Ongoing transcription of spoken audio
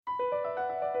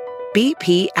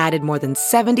BP added more than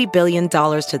 $70 billion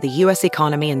to the U.S.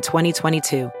 economy in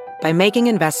 2022 by making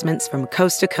investments from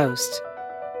coast to coast.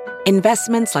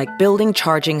 Investments like building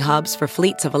charging hubs for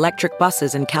fleets of electric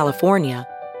buses in California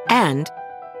and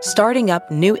starting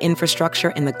up new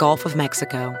infrastructure in the Gulf of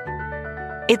Mexico.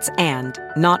 It's and,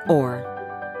 not or.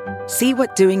 See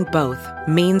what doing both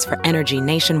means for energy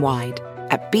nationwide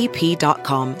at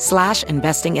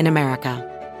bp.com/investing in America.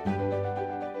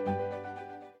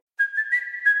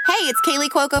 Hey, it's Kaylee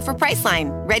Cuoco for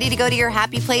Priceline. Ready to go to your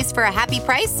happy place for a happy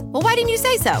price? Well, why didn't you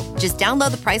say so? Just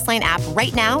download the Priceline app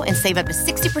right now and save up to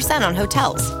 60% on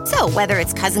hotels. So whether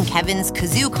it's Cousin Kevin's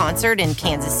Kazoo Concert in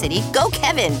Kansas City, go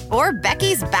Kevin, or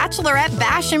Becky's Bachelorette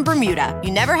Bash in Bermuda,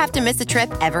 you never have to miss a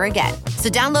trip ever again. So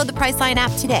download the Priceline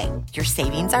app today. Your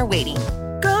savings are waiting.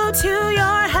 Go to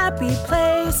your happy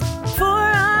place for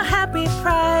a happy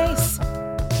price.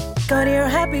 Go to your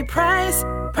happy price,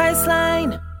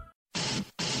 Priceline.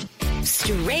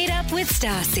 Straight Up with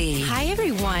Stassi. Hi,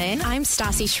 everyone. I'm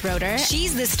Stassi Schroeder.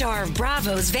 She's the star of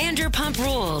Bravo's Vanderpump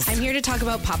Rules. I'm here to talk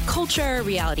about pop culture,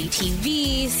 reality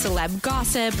TV, celeb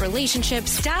gossip,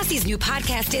 relationships. Stassi's new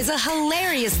podcast is a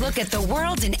hilarious look at the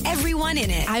world and everyone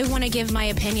in it. I want to give my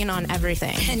opinion on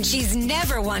everything. And she's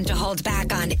never one to hold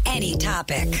back on any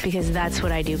topic. Because that's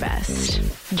what I do best.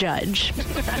 Judge.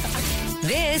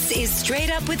 This is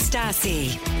Straight Up with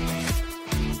Stassi.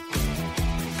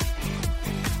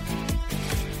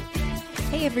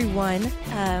 Hey everyone,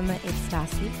 it's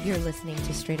Stassi. You're listening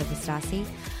to Straight Up with Stassi.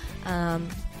 I'm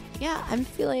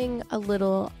feeling a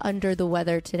little under the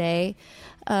weather today.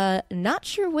 Not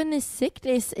sure when this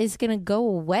sickness is going to go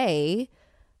away.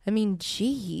 I mean,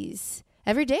 geez.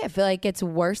 Every day I feel like it gets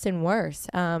worse and worse.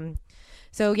 I've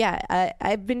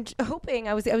been hoping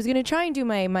I was going to try and do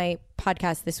my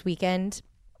podcast this weekend.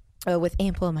 With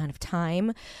ample amount of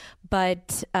time,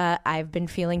 but I've been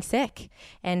feeling sick.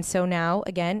 And so now,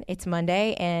 again, it's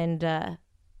Monday, and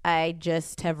I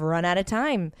just have run out of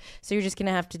time. So you're just going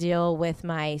to have to deal with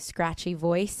my scratchy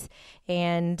voice,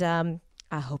 and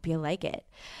I hope you like it.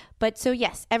 But so,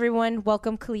 yes, everyone,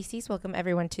 welcome, Khaleesi's. Welcome,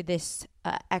 everyone, to this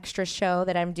extra show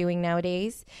that I'm doing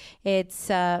nowadays. It's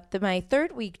my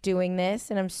third week doing this,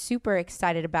 and I'm super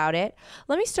excited about it.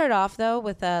 Let me start off, though,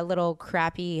 with a little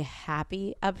crappy,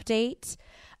 happy update.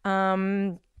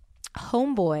 Homeboy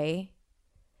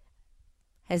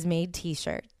has made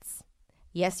T-shirts.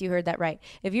 Yes, you heard that right.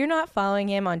 If you're not following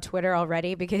him on Twitter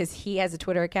already, because he has a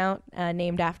Twitter account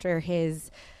named after his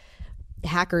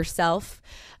hacker self,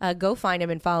 go find him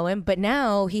and follow him. But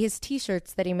now he has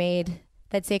T-shirts that he made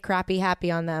that say crappy happy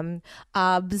on them.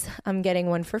 Obs, I'm getting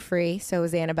one for free. So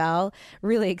is Annabelle.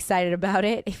 Really excited about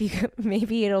it.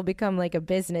 Maybe it'll become like a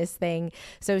business thing.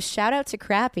 So shout out to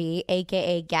Crappy,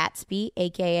 aka Gatsby,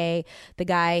 aka the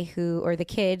guy or the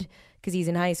kid, because he's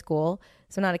in high school,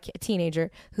 so not a teenager,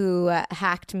 who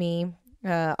hacked me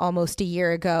almost a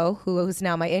year ago, who is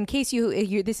now in case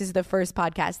you this is the first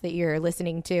podcast that you're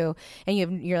listening to,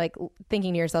 and you're like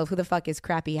thinking to yourself, who the fuck is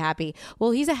Crappy Happy?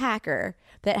 Well, he's a hacker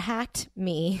that hacked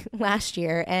me last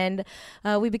year, and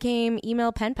we became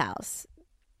email pen pals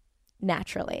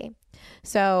naturally.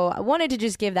 So I wanted to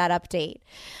just give that update.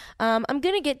 I'm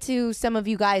going to get to some of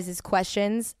you guys'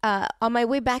 questions. On my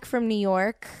way back from New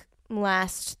York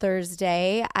last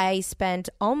Thursday, I spent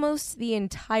almost the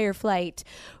entire flight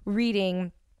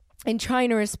reading and trying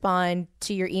to respond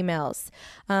to your emails.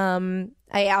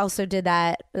 I also did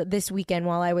that this weekend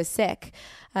while I was sick.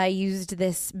 I used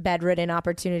this bedridden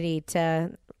opportunity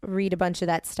to read a bunch of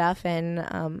that stuff, and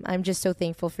I'm just so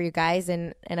thankful for you guys,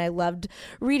 and I loved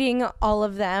reading all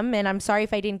of them, and I'm sorry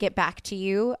if I didn't get back to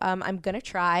you. I'm gonna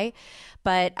try,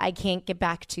 but I can't get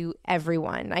back to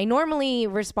everyone. I normally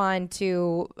respond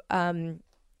to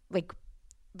like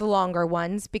the longer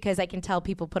ones because I can tell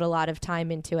people put a lot of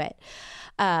time into it.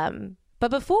 But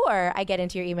before I get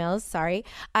into your emails,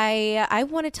 I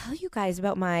want to tell you guys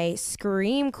about my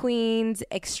Scream Queens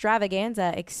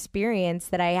extravaganza experience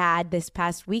that I had this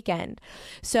past weekend.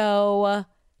 So,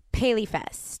 Paley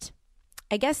Fest.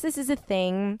 I guess this is a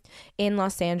thing in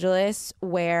Los Angeles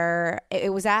where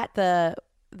it was at the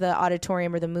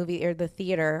auditorium or the movie or the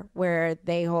theater where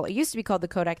they hold, it used to be called the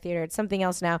Kodak Theater. It's something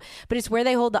else now, but it's where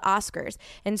they hold the Oscars.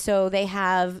 And so they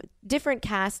have different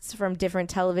casts from different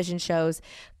television shows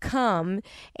come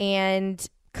and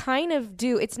kind of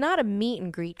do, it's not a meet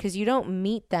and greet because you don't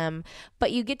meet them,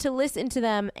 but you get to listen to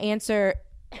them answer,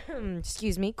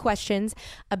 questions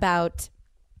about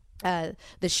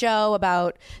the show,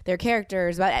 about their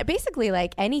characters, about basically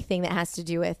like anything that has to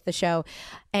do with the show.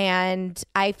 And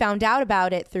I found out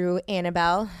about it through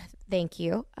Annabelle, thank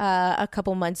you, a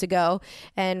couple months ago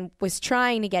and was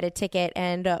trying to get a ticket.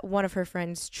 And one of her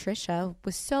friends, Trisha,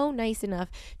 was so nice enough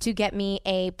to get me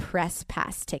a press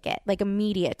pass ticket, like a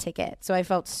media ticket. So I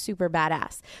felt super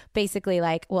badass. Basically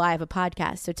like, well, I have a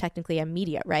podcast, so technically I'm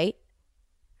media, right?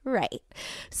 Right.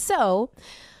 So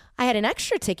I had an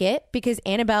extra ticket because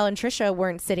Annabelle and Trisha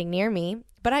weren't sitting near me,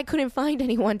 but I couldn't find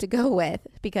anyone to go with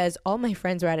because all my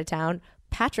friends were out of town.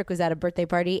 Patrick was at a birthday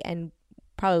party and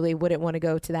probably wouldn't want to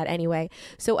go to that anyway.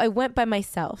 So I went by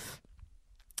myself.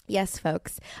 Yes,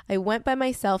 folks. I went by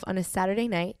myself on a Saturday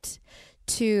night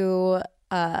to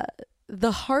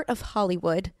the heart of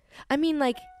Hollywood. I mean,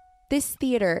 like, this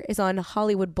theater is on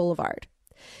Hollywood Boulevard.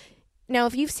 Now,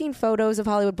 if you've seen photos of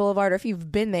Hollywood Boulevard or if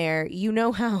you've been there, you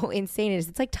know how insane it is.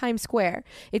 It's like Times Square.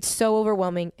 It's so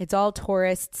overwhelming. It's all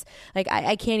tourists. Like,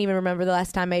 I can't even remember the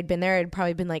last time I'd been there. It had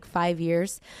probably been like 5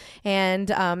 years. And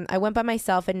I went by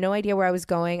myself and no idea where I was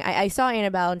going. I saw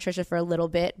Annabelle and Trisha for a little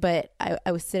bit, but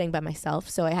I was sitting by myself,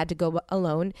 so I had to go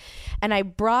alone. And I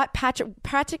brought Patrick.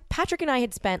 Patrick and I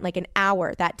had spent like an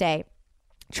hour that day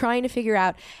trying to figure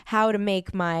out how to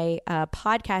make my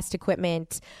podcast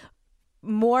equipment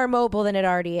more mobile than it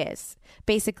already is.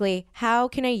 Basically, how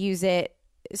can I use it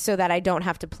so that I don't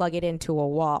have to plug it into a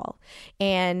wall?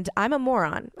 And I'm a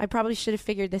moron. I probably should have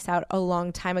figured this out a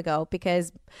long time ago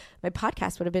because my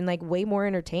podcast would have been like way more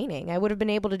entertaining. I would have been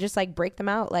able to just like break them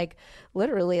out like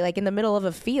literally like in the middle of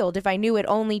a field if I knew it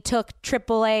only took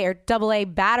AAA or AA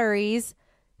batteries.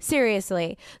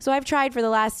 Seriously. So I've tried for the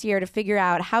last year to figure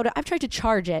out I've tried to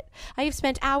charge it. I have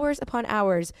spent hours upon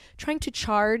hours trying to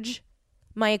charge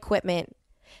my equipment,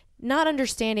 not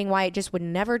understanding why it just would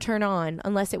never turn on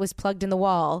unless it was plugged in the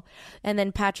wall. And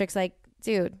then Patrick's like,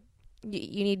 dude,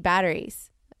 you need batteries.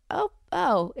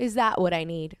 Oh, is that what I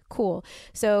need? Cool.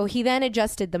 So he then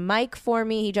adjusted the mic for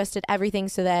me. He adjusted everything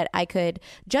so that I could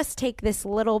just take this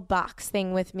little box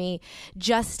thing with me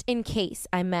just in case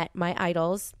I met my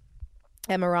idols.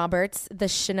 Emma Roberts, the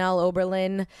Chanel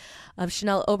Oberlin of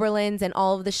Chanel Oberlins and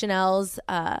all of the Chanels.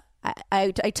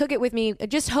 I took it with me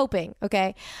just hoping,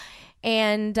 okay?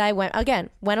 And I went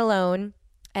alone,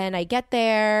 and I get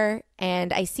there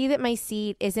and I see that my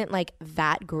seat isn't like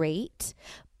that great,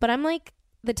 but I'm like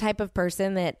the type of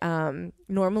person that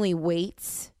normally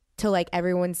waits till like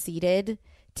everyone's seated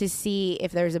to see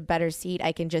if there's a better seat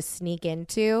I can just sneak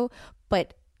into.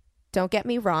 But don't get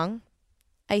me wrong,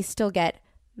 I still get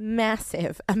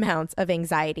massive amounts of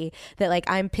anxiety that like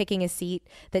I'm picking a seat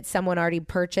that someone already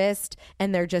purchased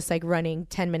and they're just like running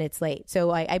 10 minutes late.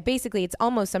 So I basically, it's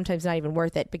almost sometimes not even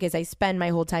worth it because I spend my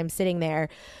whole time sitting there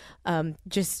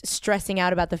just stressing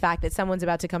out about the fact that someone's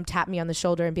about to come tap me on the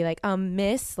shoulder and be like,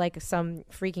 miss, like some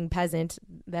freaking peasant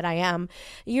that I am,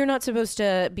 you're not supposed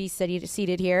to be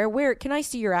seated here. Where can I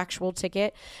see your actual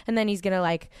ticket? And then he's gonna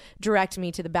like direct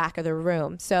me to the back of the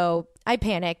room. So I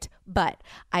panicked, but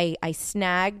I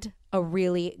snagged a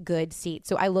really good seat.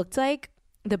 So I looked like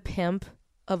the pimp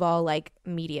of all like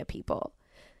media people.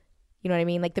 You know what I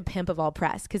mean? Like the pimp of all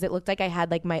press, because it looked like I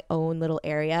had like my own little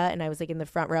area and I was like in the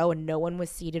front row and no one was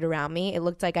seated around me. It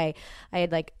looked like I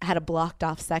had like had a blocked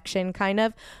off section kind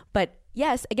of. But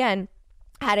yes, again,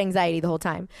 had anxiety the whole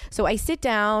time. So I sit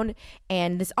down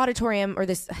and this auditorium or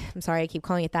this, I'm sorry, I keep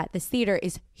calling it that. This theater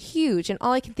is huge. And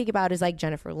all I can think about is like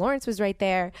Jennifer Lawrence was right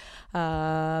there.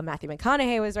 Matthew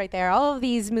McConaughey was right there. All of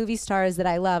these movie stars that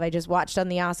I love. I just watched on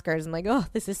the Oscars. I'm like, oh,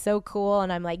 this is so cool.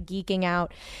 And I'm like geeking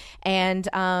out. And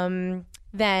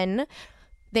then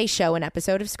they show an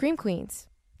episode of Scream Queens.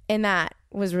 And that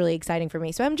was really exciting for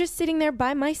me. So I'm just sitting there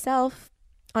by myself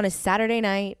on a Saturday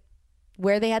night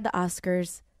where they had the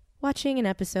Oscars, watching an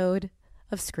episode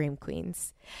of Scream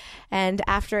Queens. And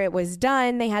after it was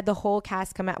done, they had the whole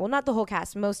cast come out. Well, not the whole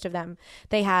cast, most of them.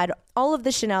 They had all of the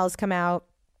Chanels come out.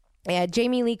 They had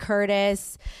Jamie Lee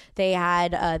Curtis. They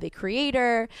had the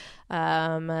creator.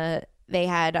 They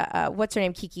had, what's her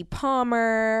name? Keke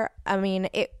Palmer. I mean,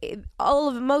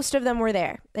 most of them were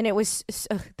there. And it was,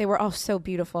 they were all so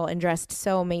beautiful and dressed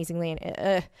so amazingly.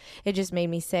 And it just made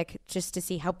me sick just to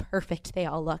see how perfect they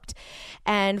all looked.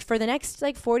 And for the next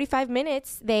like 45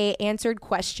 minutes, they answered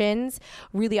questions,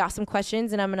 really awesome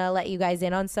questions. And I'm going to let you guys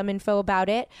in on some info about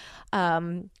it.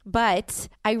 But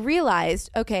I realized,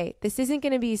 okay, this isn't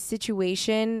going to be a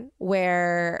situation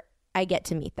where I get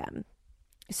to meet them.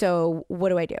 So what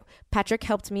do? Patrick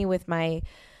helped me with my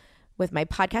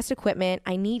podcast equipment.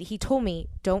 He told me,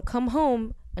 don't come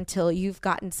home until you've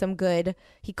gotten some good,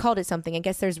 he called it something. I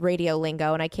guess there's radio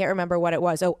lingo and I can't remember what it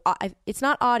was. It's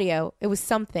not audio. It was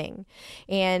something.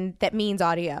 And that means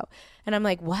audio. And I'm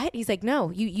like, what? He's like, no,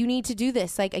 you need to do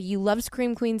this. Like, you love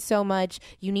Scream Queens so much.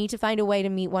 You need to find a way to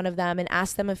meet one of them and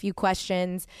ask them a few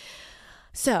questions.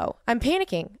 So I'm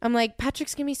panicking. I'm like,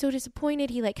 Patrick's gonna be so disappointed.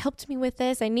 He like helped me with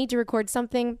this. I need to record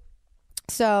something.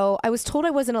 So I was told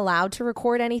I wasn't allowed to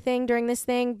record anything during this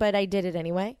thing, but I did it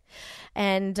anyway.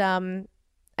 And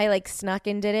I like snuck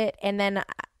and did it. And then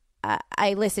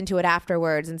I listened to it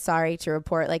afterwards, and sorry to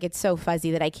report, like it's so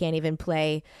fuzzy that I can't even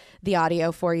play the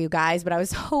audio for you guys. But I was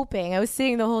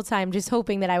sitting the whole time just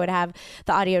hoping that I would have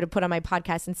the audio to put on my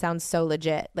podcast and sound so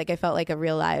legit. Like I felt like a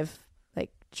real live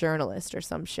like journalist or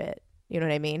some shit. You know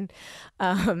what I mean?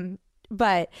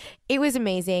 But it was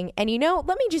amazing. And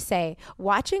let me just say,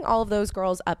 watching all of those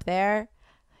girls up there,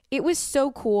 it was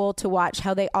so cool to watch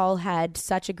how they all had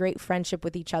such a great friendship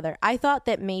with each other. I thought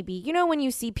that maybe, when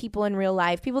you see people in real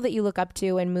life, people that you look up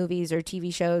to in movies or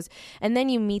TV shows, and then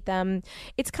you meet them,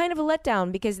 it's kind of a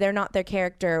letdown because they're not their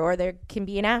character, or they can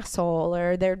be an asshole,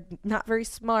 or they're not very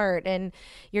smart. And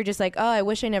you're just like, oh, I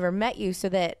wish I never met you so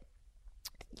that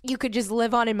you could just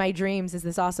live on in my dreams as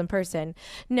this awesome person.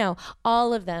 No,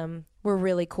 all of them were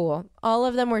really cool. All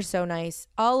of them were so nice.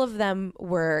 All of them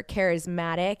were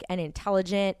charismatic and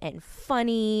intelligent and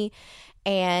funny.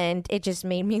 And it just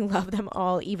made me love them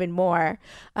all even more.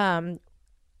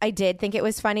 I did think it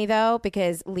was funny, though,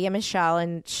 because Lea Michele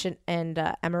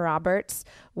and Emma Roberts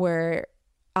were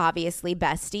obviously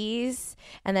besties.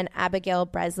 And then Abigail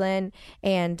Breslin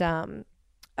and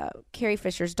Carrie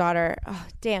Fisher's daughter, oh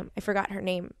damn, I forgot her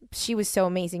name. She was so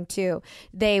amazing too.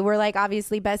 They were like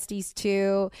obviously besties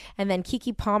too. And then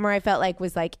Keke Palmer, I felt like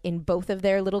was like in both of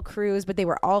their little crews, but they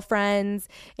were all friends.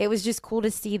 It was just cool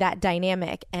to see that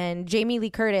dynamic. And Jamie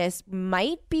Lee Curtis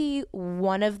might be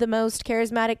one of the most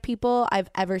charismatic people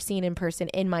I've ever seen in person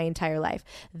in my entire life.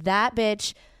 That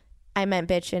bitch, I meant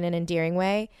bitch in an endearing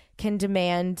way, can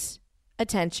demand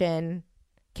attention,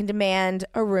 can demand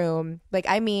a room. Like,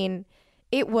 I mean,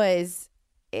 it was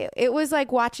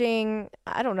like watching,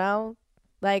 I don't know,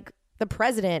 like The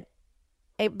President,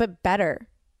 but better,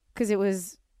 because it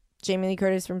was Jamie Lee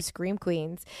Curtis from Scream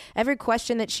Queens. Every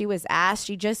question that she was asked,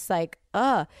 she just like,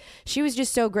 she was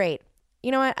just so great.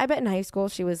 You know what? I bet in high school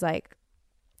she was like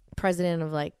president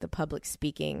of like the public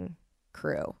speaking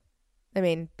crew. I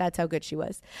mean, that's how good she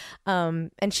was.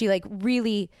 And she like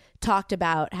really talked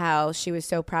about how she was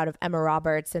so proud of Emma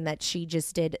Roberts and that she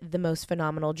just did the most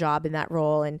phenomenal job in that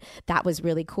role. And that was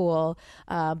really cool.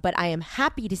 But I am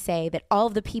happy to say that all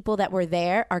of the people that were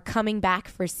there are coming back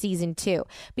for season 2,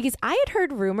 because I had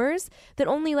heard rumors that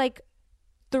only like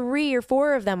 3 or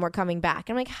 4 of them were coming back.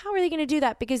 I'm like, how are they going to do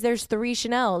that? Because there's 3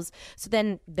 Chanels. So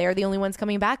then they're the only ones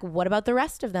coming back. What about the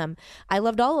rest of them? I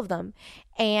loved all of them.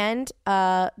 And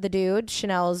the dude,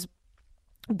 Chanel's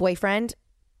boyfriend,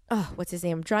 what's his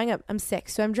name? I'm sick.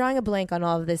 So I'm drawing a blank on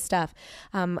all of this stuff.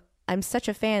 I'm such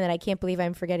a fan that I can't believe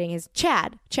I'm forgetting his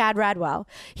Chad Radwell.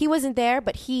 He wasn't there,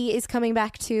 but he is coming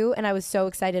back too. And I was so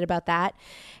excited about that.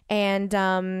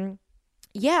 And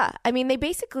yeah, I mean, they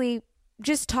basically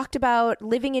just talked about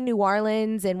living in New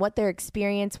Orleans and what their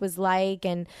experience was like.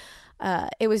 And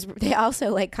they also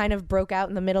like kind of broke out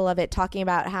in the middle of it, talking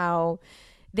about how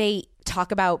they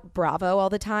talk about Bravo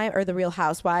all the time, or the Real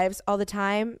Housewives all the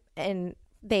time. And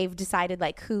they've decided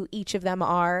like who each of them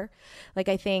are. Like,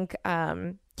 I think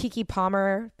Keke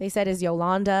Palmer, they said, is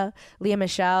Yolanda. Lea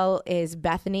Michele is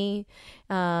Bethany.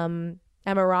 Emma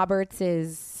Roberts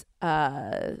is,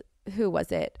 who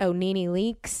was it? Oh, Nene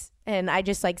Leakes. And I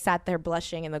just like sat there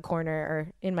blushing in the corner, or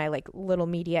in my like little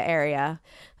media area,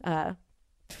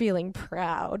 feeling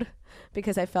proud,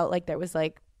 because I felt like there was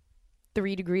like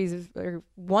 3 degrees or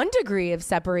 1 degree of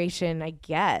separation, I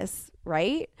guess.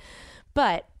 Right.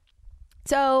 But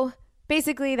so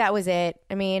basically that was it.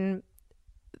 I mean,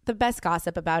 the best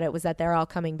gossip about it was that they're all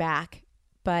coming back,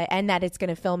 and that it's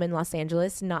going to film in Los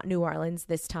Angeles, not New Orleans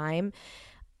this time.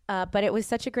 But it was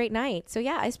such a great night. So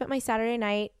yeah, I spent my Saturday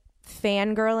night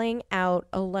fangirling out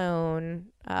alone,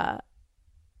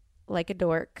 like a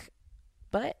dork,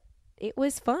 but it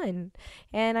was fun.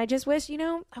 And I just wish,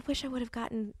 I would have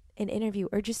gotten an interview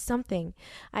or just something.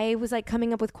 I was like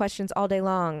coming up with questions all day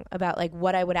long about like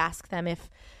what I would ask them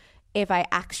if I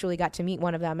actually got to meet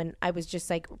one of them. And I was just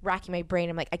like racking my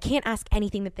brain. I'm like, I can't ask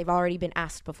anything that they've already been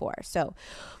asked before. So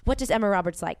what does Emma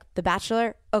Roberts like? The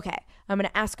Bachelor? Okay. I'm going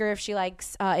to ask her if she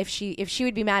likes, if she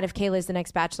would be mad if Kayla's the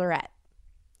next Bachelorette.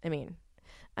 I mean,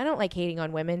 I don't like hating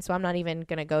on women, so I'm not even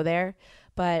going to go there.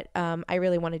 But I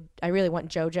really want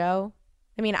JoJo.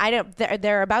 I mean,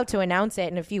 they're about to announce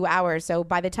it in a few hours. So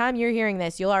by the time you're hearing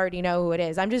this, you'll already know who it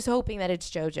is. I'm just hoping that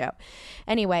it's JoJo.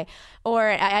 Anyway, or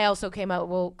I also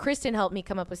Kristen helped me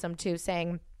come up with some too,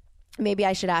 saying maybe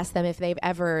I should ask them if they've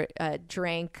ever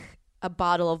drank a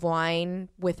bottle of wine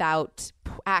without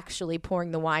actually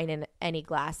pouring the wine in any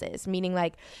glasses? Meaning,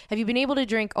 like, have you been able to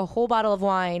drink a whole bottle of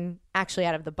wine actually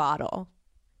out of the bottle?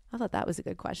 I thought that was a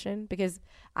good question because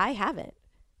I haven't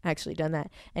actually done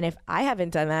that. And if I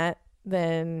haven't done that,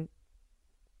 then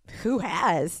who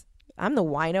has? I'm the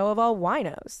wino of all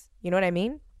winos. You know what I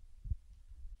mean?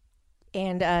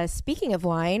 And speaking of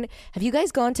wine, have you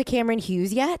guys gone to Cameron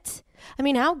Hughes yet? I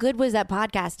mean, how good was that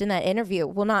podcast in that interview?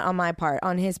 Well, not on my part,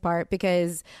 on his part,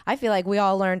 because I feel like we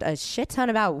all learned a shit ton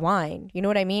about wine. You know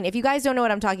what I mean? If you guys don't know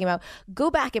what I'm talking about, go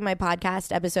back in my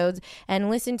podcast episodes and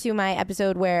listen to my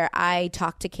episode where I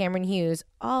talked to Cameron Hughes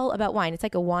all about wine. It's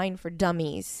like a wine for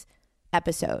dummies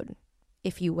episode,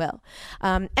 if you will.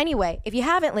 Anyway, if you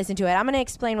haven't listened to it, I'm going to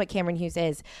explain what Cameron Hughes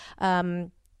is.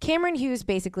 Cameron Hughes,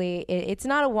 basically, it's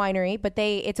not a winery, but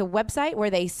it's a website where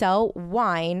they sell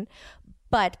wine,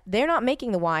 but they're not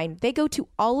making the wine. They go to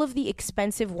all of the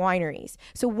expensive wineries.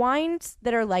 So wines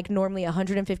that are like normally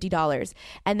 $150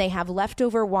 and they have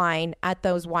leftover wine at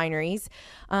those wineries.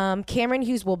 Cameron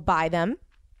Hughes will buy them,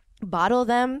 bottle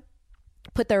them,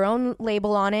 put their own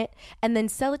label on it, and then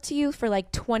sell it to you for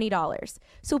like $20.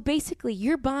 So basically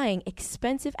you're buying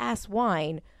expensive ass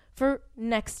wine for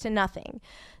next to nothing.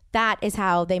 That is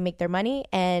how they make their money.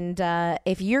 And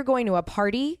if you're going to a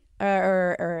party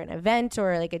or an event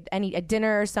or like a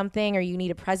dinner or something, or you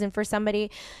need a present for somebody,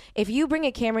 if you bring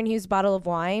a Cameron Hughes bottle of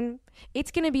wine,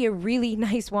 it's going to be a really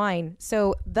nice wine.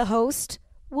 So the host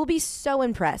will be so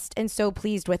impressed and so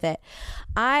pleased with it.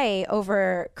 I,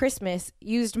 over Christmas,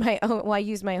 used my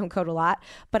own code a lot,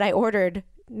 but I ordered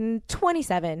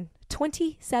 27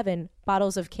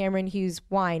 bottles of Cameron Hughes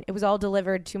wine. It was all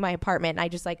delivered to my apartment. And I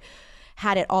just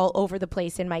had it all over the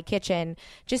place in my kitchen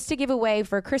just to give away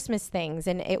for Christmas things.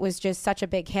 And it was just such a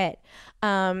big hit.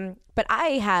 But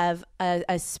I have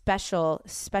a special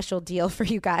deal for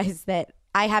you guys that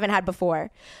I haven't had before.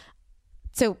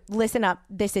 So listen up.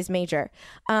 This is major.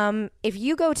 If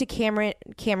you go to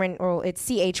Cameron, or it's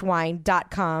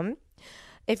chwine.com,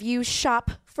 if you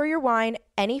shop for your wine,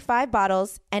 any 5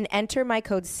 bottles, and enter my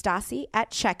code Stassi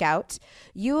at checkout,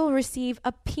 you will receive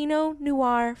a Pinot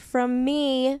Noir from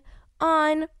me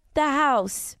on the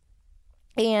house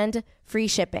and free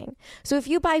shipping. So if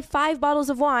you buy 5 bottles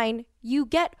of wine, you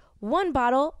get 1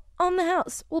 bottle on the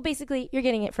house. Well, basically, you're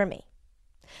getting it from me.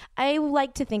 I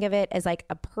like to think of it as like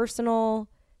a personal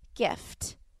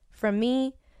gift from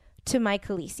me to my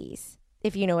Khaleesi's,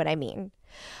 if you know what I mean.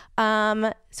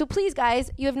 So please,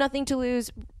 guys, you have nothing to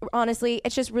lose. Honestly,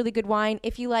 it's just really good wine.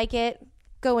 If you like it,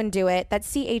 go and do it.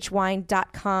 That's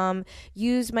chwine.com.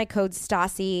 Use my code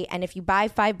Stassi. And if you buy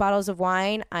 5 bottles of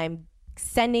wine, I'm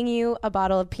sending you a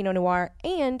bottle of Pinot Noir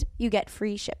and you get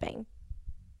free shipping.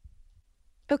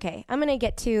 Okay, I'm going to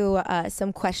get to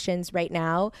some questions right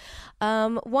now.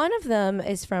 One of them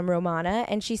is from Romana,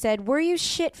 and she said, were you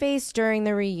shit-faced during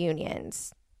the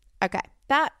reunions? Okay,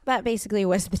 that basically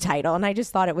was the title, and I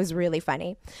just thought it was really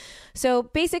funny. So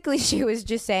basically, she was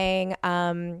just saying,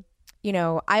 you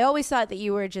know, I always thought that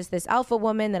you were just this alpha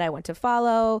woman that I want to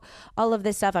follow, all of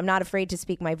this stuff. I'm not afraid to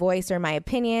speak my voice or my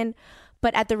opinion.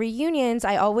 But at the reunions,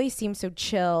 I always seem so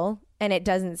chill, and it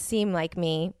doesn't seem like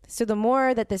me. So the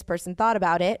more that this person thought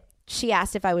about it, she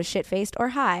asked if I was shit-faced or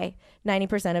high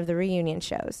 90% of the reunion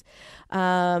shows.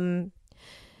 I've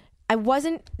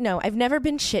never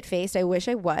been shit-faced. I wish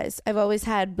I was. I've always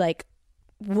had like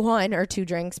 1 or 2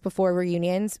 drinks before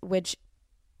reunions, which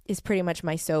is pretty much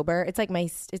my sober. It's like my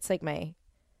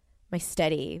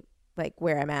steady, like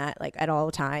where I'm at, like at all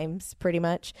times, pretty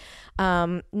much.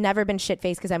 Never been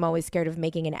shit-faced because I'm always scared of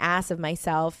making an ass of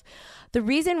myself. The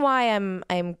reason why I'm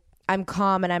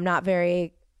calm and I'm not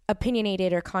very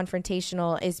opinionated or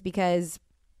confrontational is because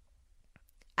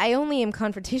I only am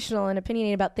confrontational and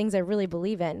opinionated about things I really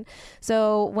believe in.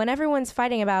 So when everyone's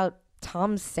fighting about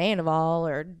Tom Sandoval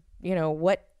or, you know,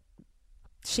 what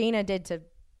Sheena did to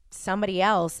somebody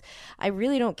else, I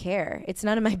really don't care. It's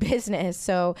none of my business.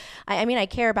 So I mean, I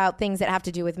care about things that have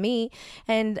to do with me,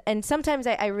 and sometimes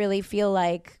I really feel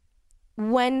like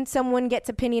when someone gets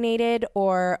opinionated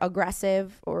or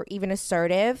aggressive or even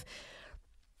assertive,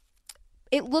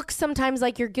 it looks sometimes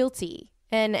like you're guilty,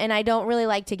 and I don't really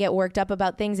like to get worked up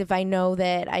about things if I know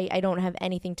that I don't have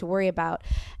anything to worry about.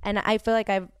 And I feel like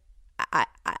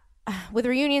with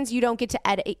reunions, you don't get to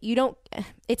edit.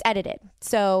 It's edited.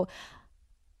 So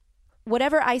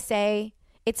whatever I say,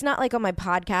 it's not like on my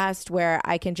podcast where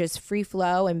I can just free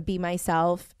flow and be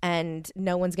myself and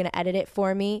no one's going to edit it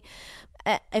for me.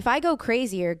 If I go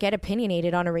crazy or get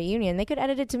opinionated on a reunion, they could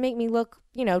edit it to make me look,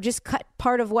 you know, just cut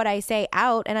part of what I say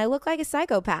out and I look like a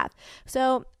psychopath.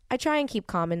 So I try and keep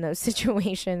calm in those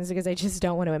situations because I just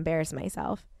don't want to embarrass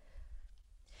myself.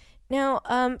 Now,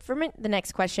 the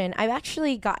next question, I've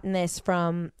actually gotten this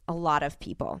from a lot of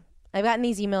people. I've gotten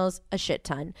these emails a shit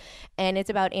ton, and it's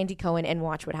about Andy Cohen and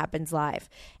Watch What Happens Live.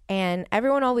 And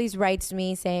everyone always writes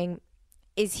me saying,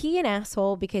 is he an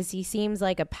asshole because he seems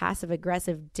like a passive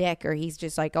aggressive dick, or he's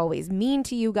just like always mean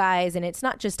to you guys? And it's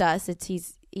not just us.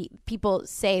 People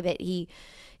say that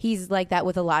he's like that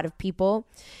with a lot of people.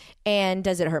 And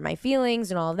does it hurt my feelings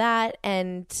and all that?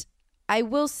 And I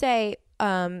will say,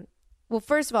 well,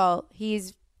 first of all,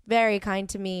 he's very kind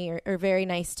to me or very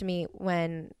nice to me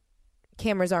when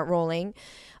cameras aren't rolling.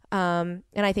 And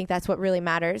I think that's what really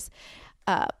matters.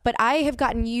 But I have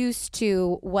gotten used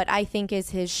to what I think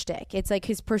is his shtick. It's like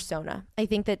his persona. I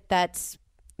think that's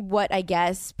what I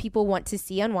guess people want to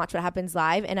see on Watch What Happens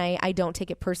Live. And I don't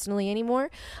take it personally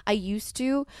anymore. I used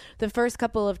to. The first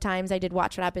couple of times I did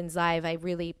Watch What Happens Live, I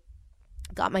really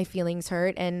got my feelings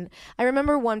hurt. And I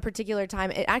remember one particular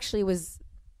time, it actually was,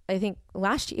 I think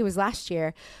last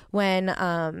year when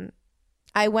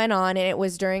I went on, and it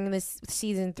was during this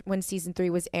season when season 3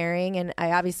 was airing, and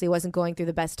I obviously wasn't going through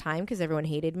the best time because everyone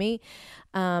hated me.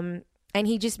 And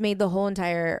he just made the whole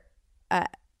entire,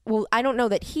 well, I don't know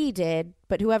that he did,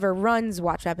 but whoever runs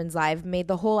Watch What Happens Live made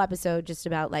the whole episode just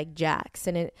about like Jax,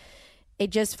 and it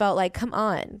just felt like, come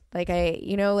on, like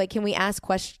can we ask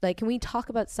questions? Like, can we talk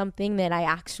about something that I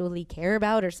actually care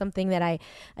about, or something that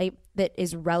that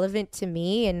is relevant to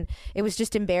me? And it was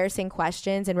just embarrassing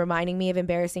questions and reminding me of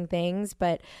embarrassing things.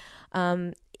 But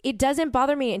it doesn't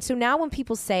bother me. And so now when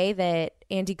people say that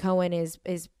Andy Cohen is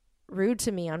rude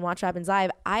to me on Watch What Happens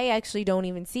Live, I actually don't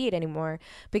even see it anymore,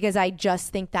 because I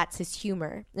just think that's his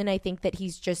humor. And I think that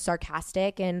he's just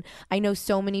sarcastic. And I know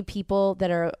so many people that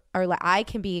are like, I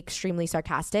can be extremely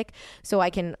sarcastic, so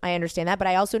I understand that. But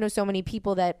I also know so many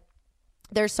people that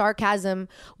their sarcasm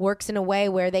works in a way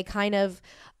where they kind of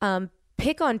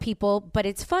pick on people, but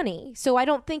it's funny. So I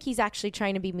don't think he's actually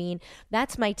trying to be mean.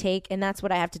 That's my take, and that's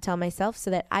what I have to tell myself so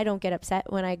that I don't get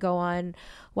upset when I go on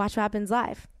Watch What Happens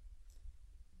Live.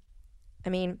 I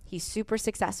mean, he's super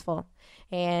successful,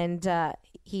 and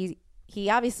he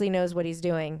obviously knows what he's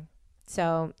doing.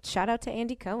 So shout out to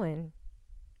Andy Cohen.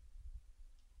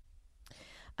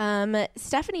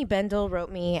 Stephanie Bendel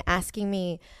wrote me asking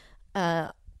me,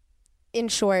 in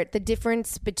short, the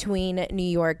difference between New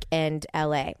York and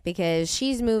LA, because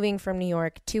she's moving from New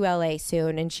York to LA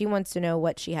soon, and she wants to know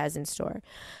what she has in store.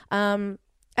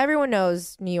 Everyone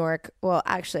knows New York. Well,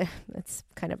 actually, it's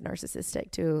kind of narcissistic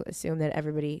to assume that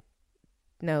everybody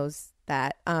knows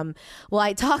that. Well,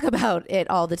 I talk about it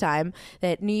all the time,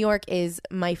 that New York is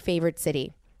my favorite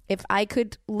city. If I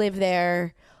could live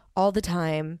there all the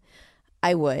time,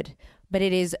 I would. But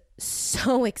it is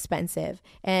so expensive.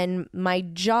 And my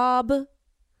job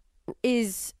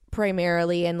is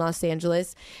primarily in Los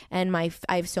Angeles. And I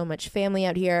have so much family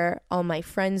out here. All my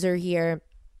friends are here.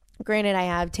 Granted, I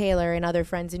have Taylor and other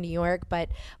friends in New York, but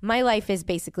my life is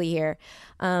basically here.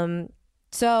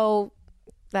 So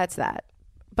that's that.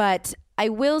 But I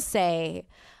will say,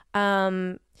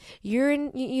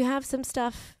 you have some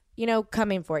stuff,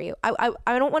 coming for you. I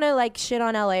don't want to like shit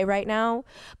on LA right now,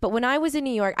 but when I was in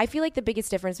New York, I feel like the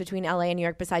biggest difference between LA and New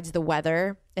York, besides the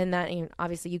weather, and that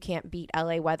obviously you can't beat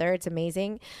LA weather, it's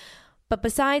amazing. But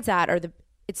besides that,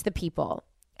 it's the people.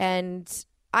 And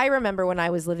I remember when I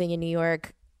was living in New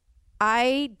York,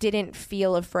 I didn't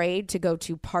feel afraid to go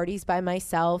to parties by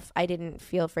myself. I didn't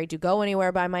feel afraid to go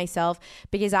anywhere by myself,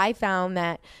 because I found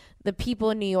that the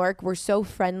people in New York were so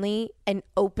friendly and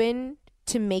open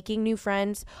to making new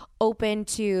friends, open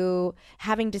to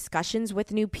having discussions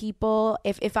with new people.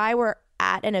 If I were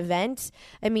at an event,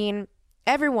 I mean,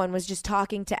 everyone was just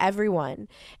talking to everyone.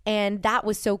 And that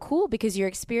was so cool, because you're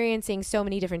experiencing so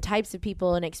many different types of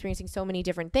people and experiencing so many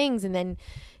different things. And then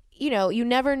you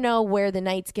never know where the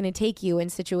night's going to take you in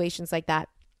situations like that.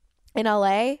 In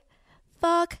LA,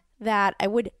 fuck that. I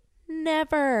would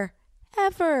never,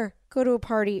 ever go to a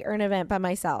party or an event by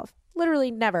myself.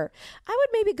 Literally never. I would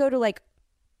maybe go to like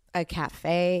a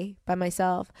cafe by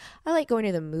myself. I like going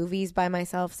to the movies by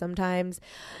myself sometimes.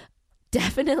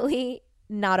 Definitely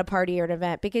not a party or an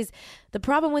event, because the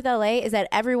problem with LA is that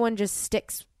everyone just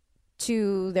sticks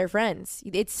to their friends.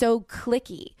 It's so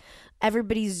cliquey.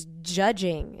 Everybody's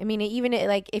judging. I mean, even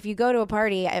like if you go to a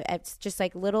party, it's just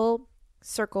like little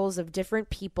circles of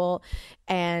different people,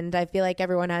 and I feel like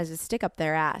everyone has a stick up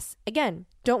their ass. Again,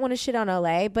 don't want to shit on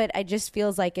LA, but it just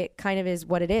feels like it kind of is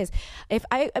what it is.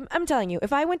 I'm telling you,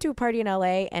 if I went to a party in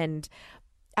LA and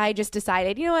I just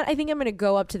decided, you know what, I think I'm going to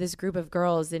go up to this group of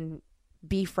girls and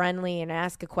be friendly and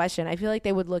ask a question, I feel like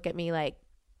they would look at me like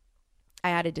I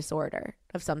had a disorder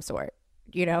of some sort.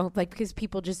 like because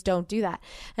people just don't do that.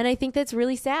 And I think that's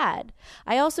really sad.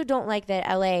 I also don't like that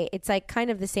LA, it's like kind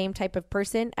of the same type of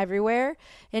person everywhere.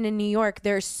 And in New York,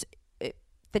 there's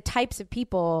the types of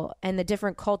people and the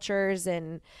different cultures,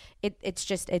 and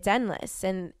it's endless.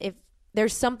 And if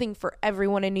there's something for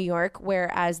everyone in New York,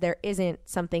 whereas there isn't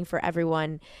something for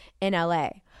everyone in LA.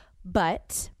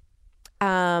 But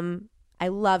I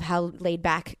love how laid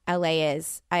back LA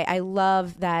is. I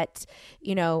love that,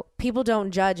 people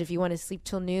don't judge if you want to sleep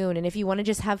till noon, and if you want to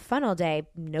just have fun all day,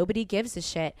 nobody gives a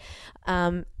shit.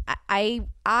 I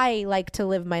like to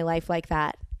live my life like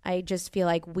that. I just feel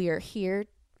like we are here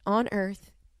on earth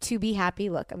to be happy.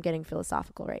 Look, I'm getting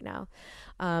philosophical right now.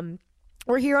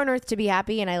 We're here on earth to be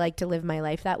happy, and I like to live my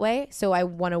life that way. So I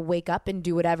want to wake up and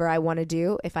do whatever I want to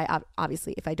do if I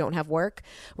don't have work.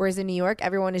 Whereas in New York,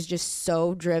 everyone is just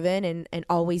so driven and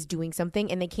always doing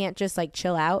something, and they can't just like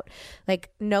chill out.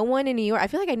 Like no one in New York, I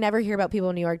feel like I never hear about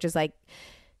people in New York just like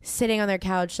sitting on their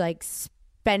couch, like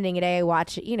spending a day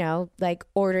like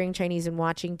ordering Chinese and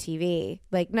watching TV.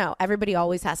 Like, no, everybody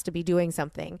always has to be doing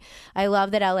something. I love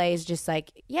that LA is just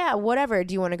like, yeah, whatever.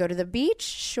 Do you want to go to the beach?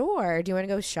 Sure. Do you want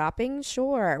to go shopping?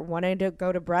 Sure. Want to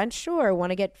go to brunch? Sure.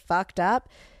 Want to get fucked up?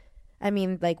 I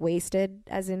mean, like wasted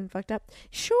as in fucked up?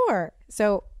 Sure.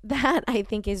 So that I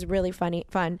think is really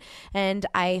fun. And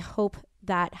I hope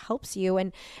that helps you.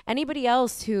 And anybody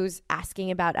else who's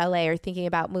asking about LA or thinking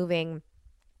about moving,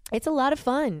 it's a lot of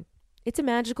fun. It's a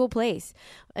magical place.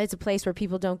 It's a place where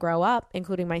people don't grow up,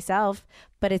 including myself,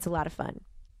 but it's a lot of fun.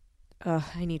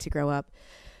 I need to grow up.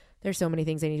 There's so many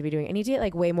things I need to be doing. I need to get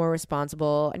like way more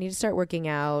responsible. I need to start working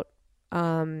out.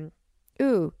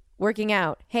 Working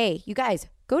out. Hey, you guys,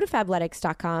 go to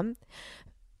fabletics.com.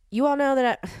 You all know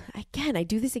that I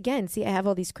do this again. See, I have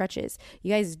all these crutches.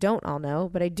 You guys don't all know,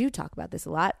 but I do talk about this a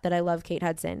lot, that I love Kate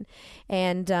Hudson.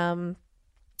 And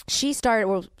she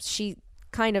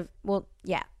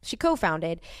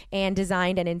co-founded and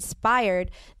designed and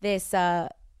inspired this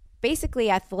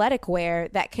basically athletic wear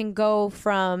that can go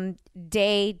from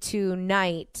day to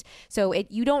night. So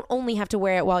you don't only have to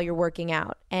wear it while you're working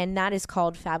out, and that is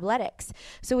called Fabletics.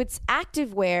 So it's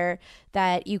active wear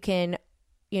that you can,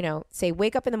 say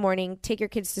wake up in the morning, take your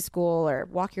kids to school or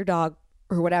walk your dog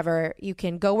or whatever. You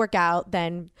can go work out,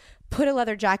 then put a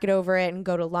leather jacket over it and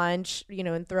go to lunch,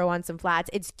 and throw on some flats.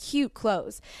 It's cute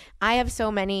clothes. I have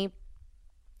so many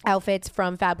outfits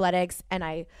from Fabletics, and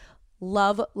I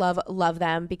love, love, love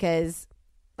them because,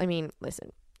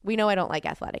 listen, we know I don't like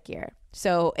athletic gear.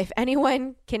 So if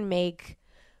anyone can make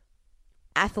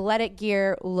athletic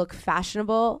gear look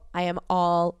fashionable, I am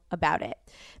all about it.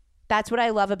 That's what I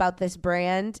love about this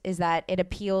brand, is that it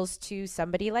appeals to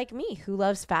somebody like me who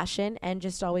loves fashion and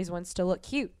just always wants to look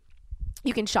cute.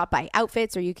 You can shop by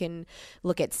outfits, or you can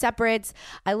look at separates.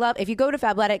 I love, if you go to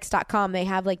fabletics.com, they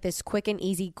have like this quick and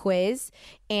easy quiz.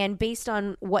 And based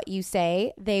on what you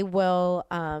say, they will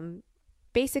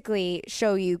basically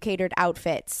show you catered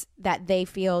outfits that they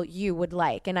feel you would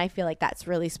like. And I feel like that's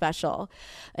really special.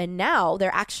 And now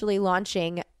they're actually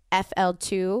launching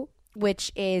FL2,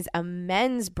 which is a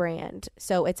men's brand.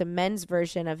 So it's a men's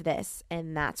version of this,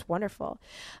 and that's wonderful.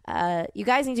 You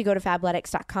guys need to go to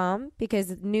fabletics.com because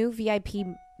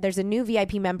there's a new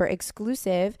VIP member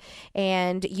exclusive,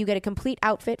 and you get a complete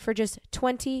outfit for just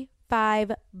 $25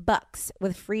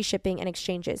 with free shipping and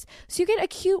exchanges. So you get a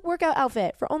cute workout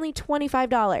outfit for only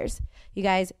 $25. You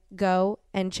guys go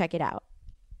and check it out.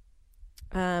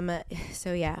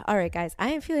 So yeah. All right, guys, I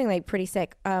am feeling like pretty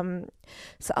sick.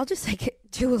 So I'll just like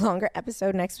do a longer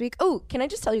episode next week. Oh, can I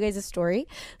just tell you guys a story?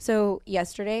 So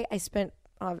yesterday I spent,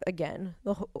 again,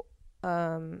 the whole,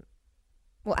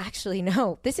 well, actually,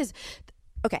 no, this is,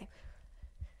 okay.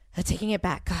 Taking it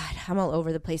back. God, I'm all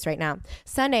over the place right now.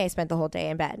 Sunday, I spent the whole day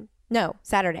in bed. No,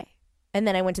 Saturday. And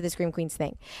then I went to the Scream Queens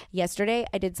thing. Yesterday,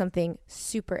 I did something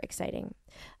super exciting.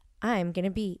 I'm going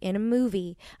to be in a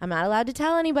movie. I'm not allowed to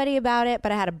tell anybody about it,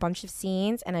 but I had a bunch of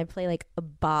scenes and I play like a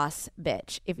boss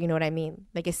bitch, if you know what I mean.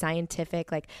 Like a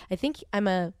scientific, like I think I'm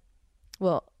a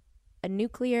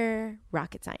nuclear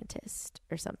rocket scientist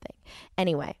or something.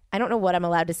 Anyway, I don't know what I'm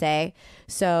allowed to say.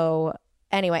 So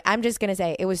anyway, I'm just going to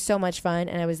say it was so much fun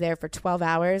and I was there for 12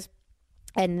 hours.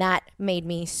 And that made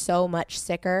me so much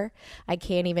sicker. I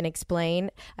can't even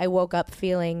explain. I woke up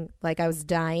feeling like I was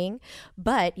dying.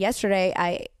 But yesterday,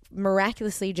 I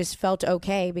miraculously just felt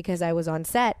okay because I was on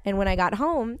set. And when I got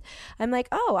home, I'm like,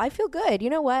 oh, I feel good. You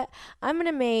know what? I'm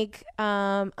gonna make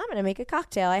a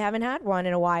cocktail. I haven't had one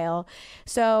in a while.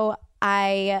 So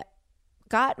I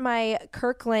got my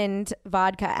Kirkland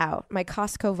vodka out, my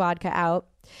Costco vodka out,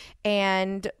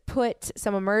 and put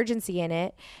some Emergency in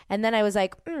it. And then I was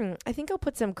like, I think I'll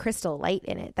put some Crystal Light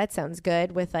in it. That sounds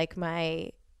good with like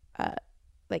my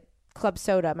like club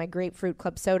soda, my grapefruit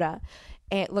club soda.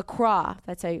 And LaCroix,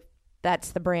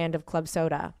 that's the brand of club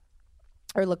soda.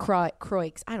 Or LaCroix,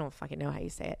 I don't fucking know how you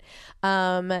say it.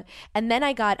 And then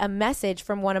I got a message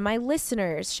from one of my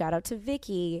listeners, shout out to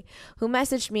Vicky, who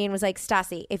messaged me and was like,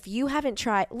 Stassi, if you haven't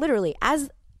tried, literally as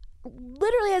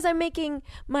I'm making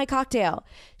my cocktail,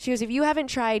 she goes, if you haven't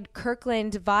tried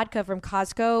Kirkland vodka from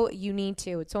Costco, you need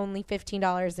to. It's only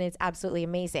 $15 and it's absolutely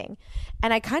amazing.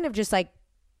 And I kind of just like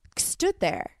stood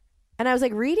there. And I was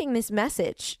like reading this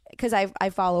message because I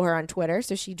follow her on Twitter.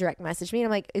 So she direct messaged me and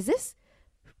I'm like, is this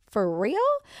for real?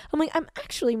 I'm like, I'm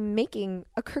actually making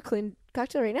a Kirkland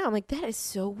cocktail right now. I'm like, that is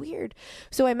so weird.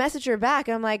 So I messaged her back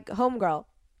and I'm like, homegirl,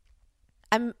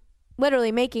 I'm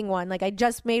literally making one. Like I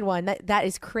just made one. That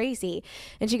is crazy.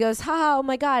 And she goes, oh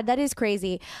my God, that is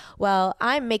crazy. Well,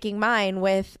 I'm making mine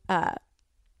with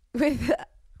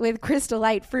Crystal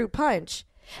Light fruit punch.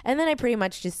 And then I pretty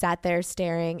much just sat there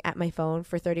staring at my phone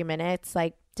for 30 minutes.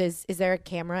 Like, is there a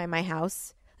camera in my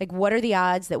house? Like, what are the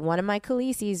odds that one of my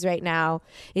Khaleesi's right now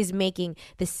is making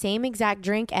the same exact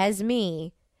drink as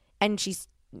me, and she's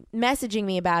messaging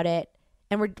me about it,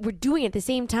 and we're doing it at the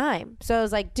same time? So I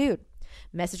was like, dude,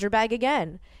 message her back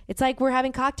again. It's like we're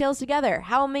having cocktails together.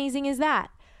 How amazing is that?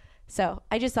 So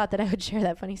I just thought that I would share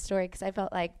that funny story because I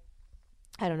felt like,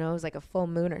 I don't know, it was like a full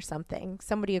moon or something.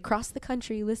 Somebody across the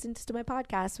country who listens to my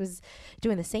podcast was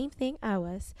doing the same thing I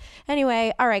was.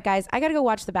 Anyway, all right, guys, I got to go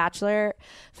watch The Bachelor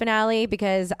finale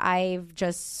because I'm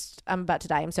about to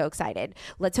die. I'm so excited.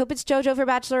 Let's hope it's JoJo for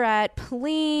Bachelorette.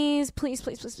 Please, please,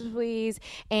 please, please, please.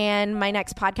 And my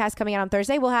next podcast coming out on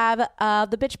Thursday will have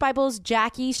the Bitch Bible's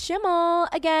Jackie Schimmel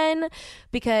again,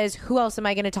 because who else am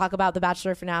I going to talk about The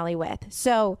Bachelor finale with?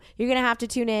 So you're going to have to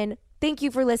tune in. Thank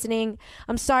you for listening.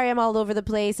 I'm sorry I'm all over the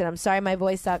place, and I'm sorry my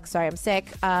voice sucks. Sorry I'm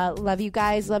sick. Love you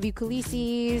guys. Love you,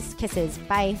 Khaleesi's. Kisses.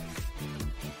 Bye.